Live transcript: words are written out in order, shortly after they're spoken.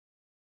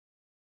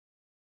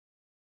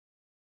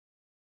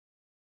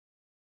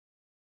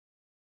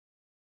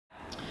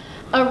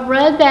A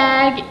red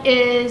bag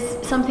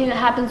is something that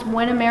happens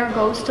when a mare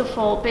goes to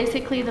foal.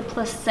 Basically, the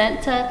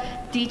placenta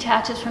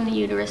detaches from the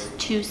uterus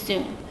too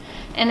soon.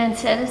 And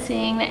instead of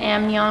seeing the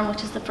amnion,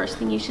 which is the first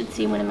thing you should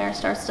see when a mare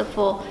starts to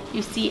foal,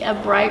 you see a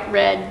bright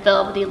red,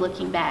 velvety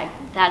looking bag.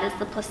 That is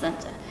the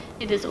placenta.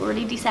 It is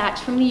already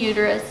detached from the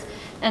uterus,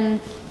 and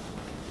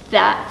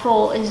that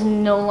foal is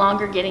no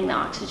longer getting the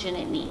oxygen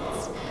it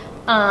needs.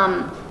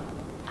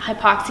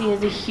 Hypoxia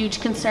is a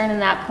huge concern in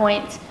that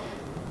point.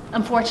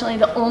 Unfortunately,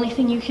 the only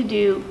thing you can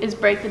do is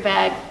break the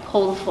bag,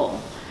 pull the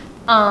foal.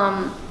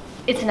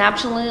 It's an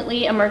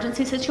absolutely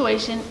emergency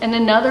situation, and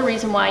another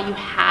reason why you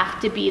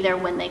have to be there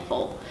when they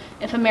foal.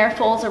 If a mare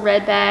foals a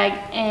red bag,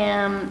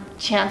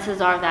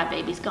 chances are that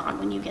baby's gone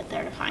when you get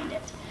there to find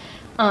it.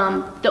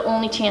 The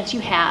only chance you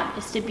have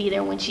is to be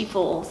there when she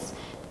foals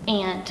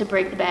and to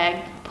break the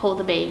bag, pull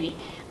the baby.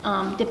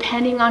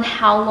 Depending on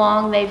how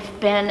long they've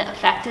been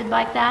affected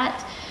like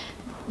that,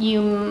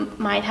 you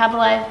might have a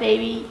live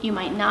baby, you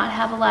might not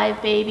have a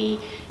live baby.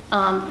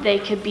 They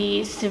could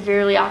be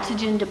severely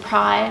oxygen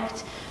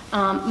deprived.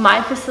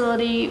 My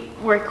facility,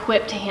 we're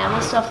equipped to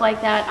handle stuff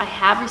like that. I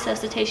have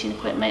resuscitation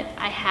equipment,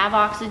 I have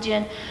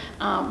oxygen.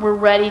 We're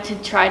ready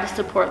to try to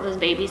support those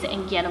babies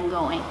and get them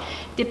going.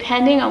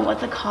 Depending on what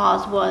the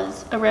cause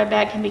was, a red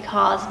bag can be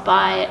caused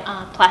by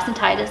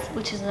placentitis,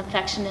 which is an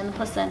infection in the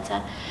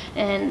placenta,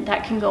 and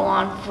that can go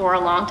on for a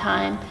long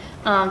time.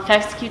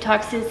 Fescue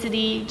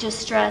toxicity, just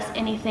stress,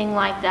 anything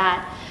like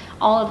that.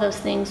 All of those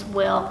things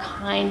will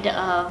kind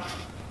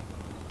of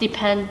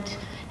depend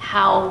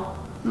how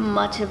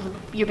much of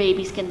your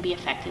baby's going to be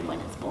affected when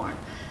it's born.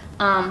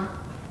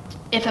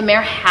 If a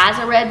mare has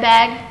a red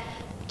bag,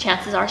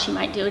 chances are she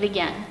might do it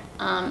again.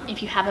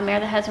 If you have a mare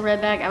that has a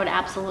red bag, I would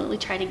absolutely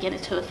try to get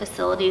it to a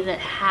facility that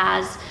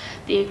has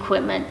the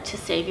equipment to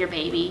save your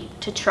baby,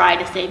 to try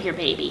to save your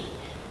baby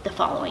the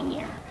following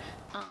year.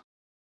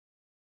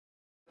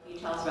 Can you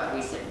tell us about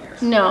recip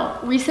mares? No,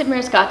 recip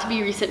mares got to be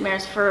recip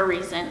mares for a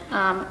reason.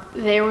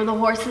 They were the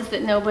horses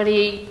that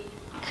nobody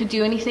could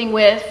do anything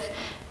with.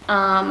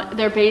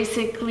 They're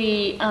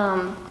basically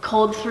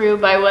culled through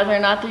by whether or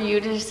not their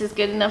uterus is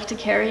good enough to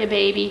carry a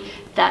baby,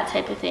 that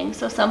type of thing.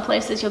 So some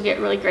places you'll get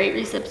really great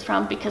recips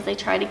from because they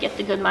try to get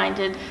the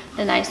good-minded,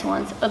 the nice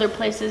ones. Other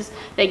places,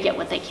 they get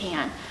what they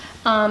can.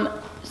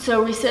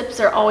 So recips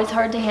are always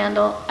hard to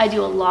handle. I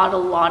do a lot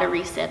of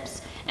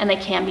recips, and they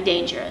can be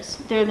dangerous.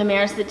 They're the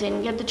mares that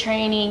didn't get the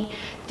training,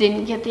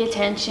 didn't get the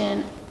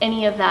attention,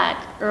 any of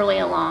that early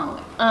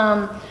along.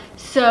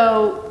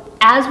 So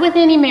as with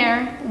any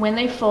mare, when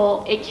they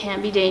foal, it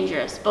can be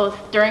dangerous,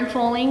 both during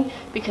foaling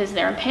because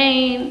they're in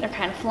pain, they're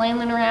kind of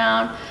flailing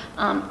around.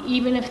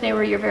 Even if they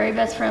were your very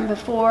best friend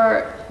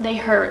before, they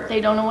hurt,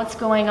 they don't know what's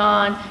going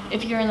on.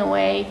 If you're in the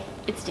way,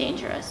 it's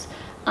dangerous.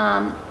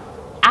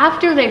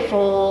 After they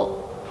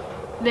foal,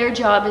 their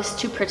job is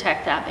to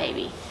protect that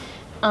baby.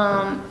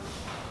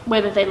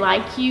 Whether they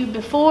like you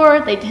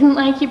before, they didn't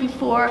like you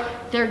before,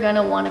 they're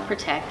gonna want to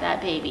protect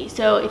that baby.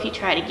 So if you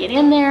try to get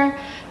in there,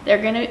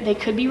 they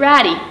could be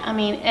ratty. I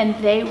mean, and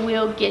they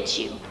will get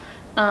you.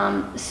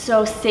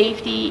 So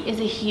safety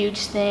is a huge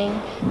thing.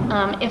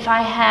 If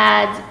I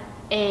had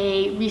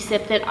a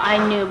recip that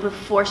I knew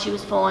before she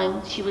was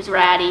foaling, she was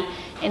ratty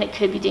and it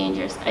could be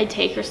dangerous, I'd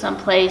take her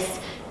someplace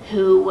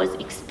who was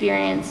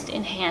experienced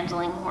in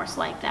handling a horse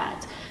like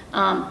that.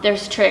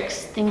 There's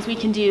tricks, things we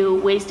can do,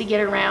 ways to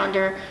get around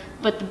her,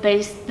 but the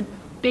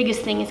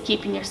biggest thing is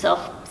keeping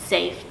yourself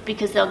safe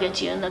because they'll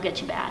get you and they'll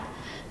get you bad.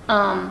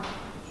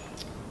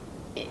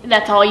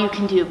 That's all you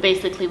can do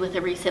basically with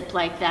a recip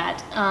like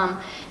that.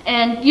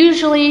 And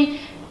usually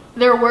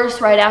they're worse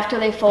right after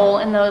they foal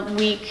in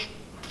the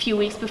few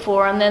weeks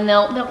before, and then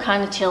they'll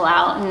kind of chill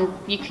out and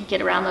you can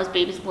get around those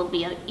babies a little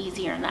bit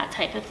easier and that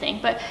type of thing.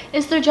 But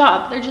it's their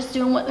job. They're just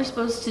doing what they're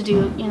supposed to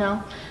do, you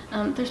know.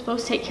 They're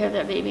supposed to take care of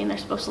that baby and they're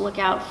supposed to look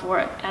out for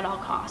it at all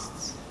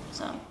costs.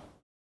 So.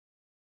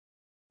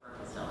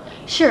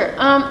 Sure.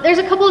 There's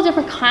a couple of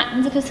different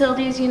kinds of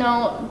facilities, you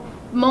know.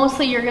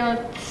 Mostly you're going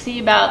to see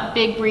about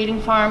big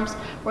breeding farms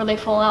where they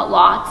foal out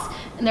lots.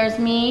 And there's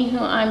me, who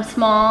I'm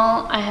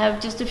small, I have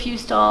just a few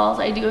stalls,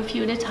 I do a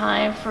few at a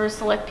time for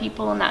select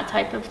people and that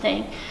type of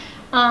thing.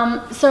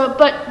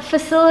 But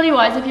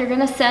facility-wise, if you're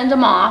going to send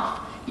them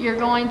off, you're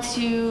going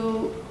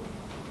to,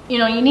 you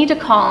know, you need to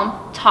call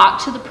them,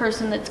 talk to the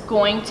person that's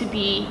going to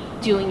be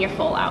doing your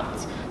foal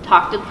outs.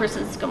 Talk to the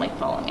person that's going to be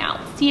foaling out.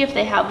 See if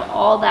they have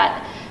all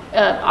that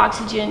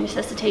oxygen,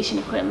 resuscitation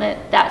equipment,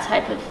 that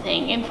type of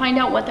thing, and find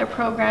out what their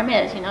program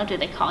is. You know, do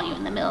they call you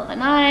in the middle of the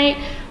night?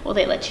 Will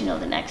they let you know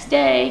the next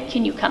day?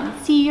 Can you come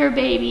and see your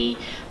baby?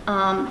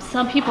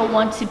 Some people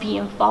want to be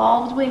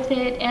involved with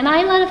it, and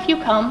I let a few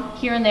come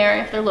here and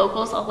there. If they're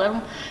locals, I'll let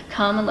them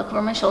come and look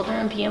over my shoulder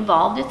and be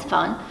involved. It's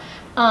fun,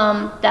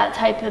 that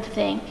type of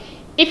thing.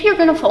 If you're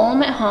going to foal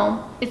them at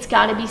home, it's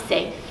got to be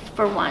safe.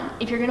 For one,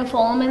 if you're going to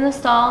foal them in the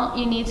stall,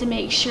 you need to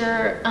make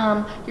sure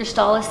your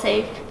stall is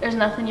safe. There's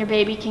nothing your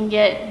baby can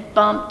get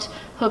bumped,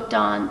 hooked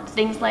on,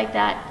 things like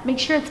that. Make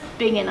sure it's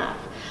big enough.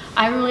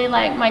 I really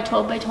like my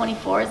 12 by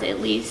 24s at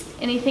least.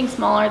 Anything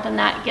smaller than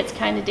that gets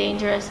kind of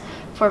dangerous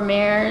for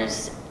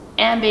mares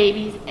and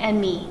babies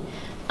and me.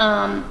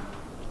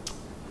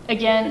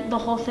 Again, the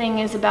whole thing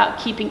is about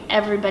keeping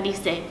everybody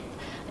safe,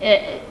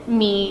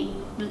 me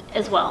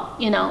as well,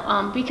 you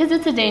know, because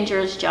it's a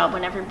dangerous job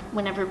whenever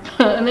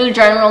an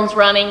adrenaline's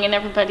running and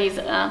everybody's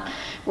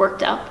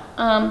worked up.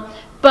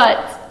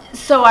 But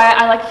so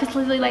I like a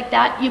facility like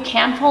that. You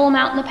can foal them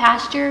out in the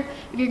pasture.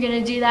 If you're going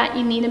to do that,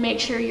 you need to make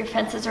sure your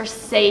fences are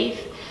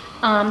safe.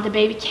 The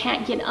baby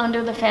can't get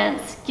under the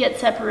fence, get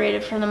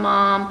separated from the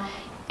mom,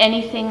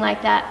 anything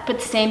like that.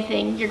 But same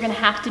thing, you're going to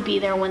have to be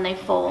there when they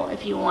foal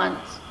if you want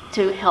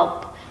to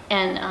help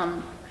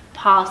and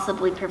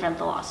possibly prevent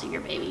the loss of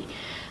your baby.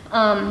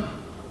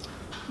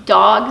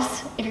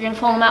 Dogs, if you're going to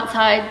foal them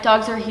outside,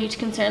 dogs are a huge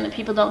concern that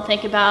people don't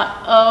think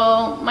about.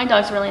 Oh, my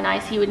dog's really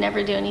nice, he would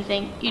never do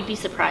anything. You'd be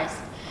surprised.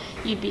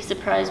 You'd be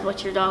surprised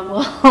what your dog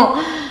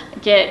will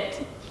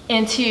get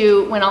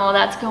into when all of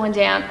that's going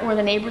down, or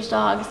the neighbor's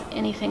dogs,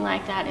 anything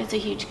like that. It's a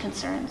huge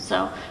concern.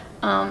 So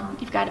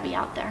you've got to be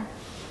out there.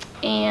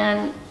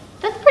 And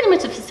that's pretty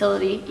much a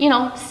facility, you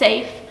know,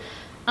 safe.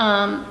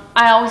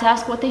 I always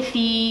ask what they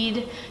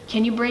feed.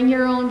 Can you bring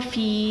your own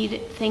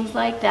feed? Things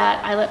like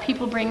that. I let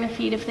people bring their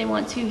feed if they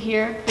want to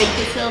here. Big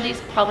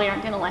facilities probably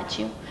aren't going to let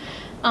you.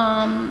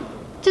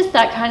 Just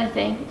that kind of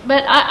thing.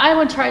 But I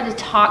would try to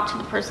talk to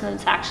the person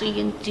that's actually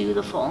going to do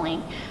the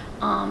foaling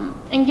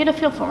and get a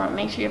feel for them.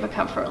 Make sure you have a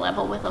comfort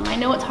level with them. I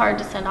know it's hard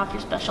to send off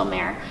your special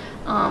mare,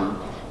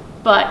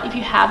 but if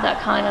you have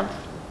that kind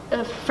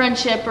of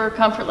friendship or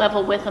comfort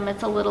level with them,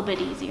 it's a little bit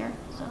easier.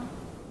 So.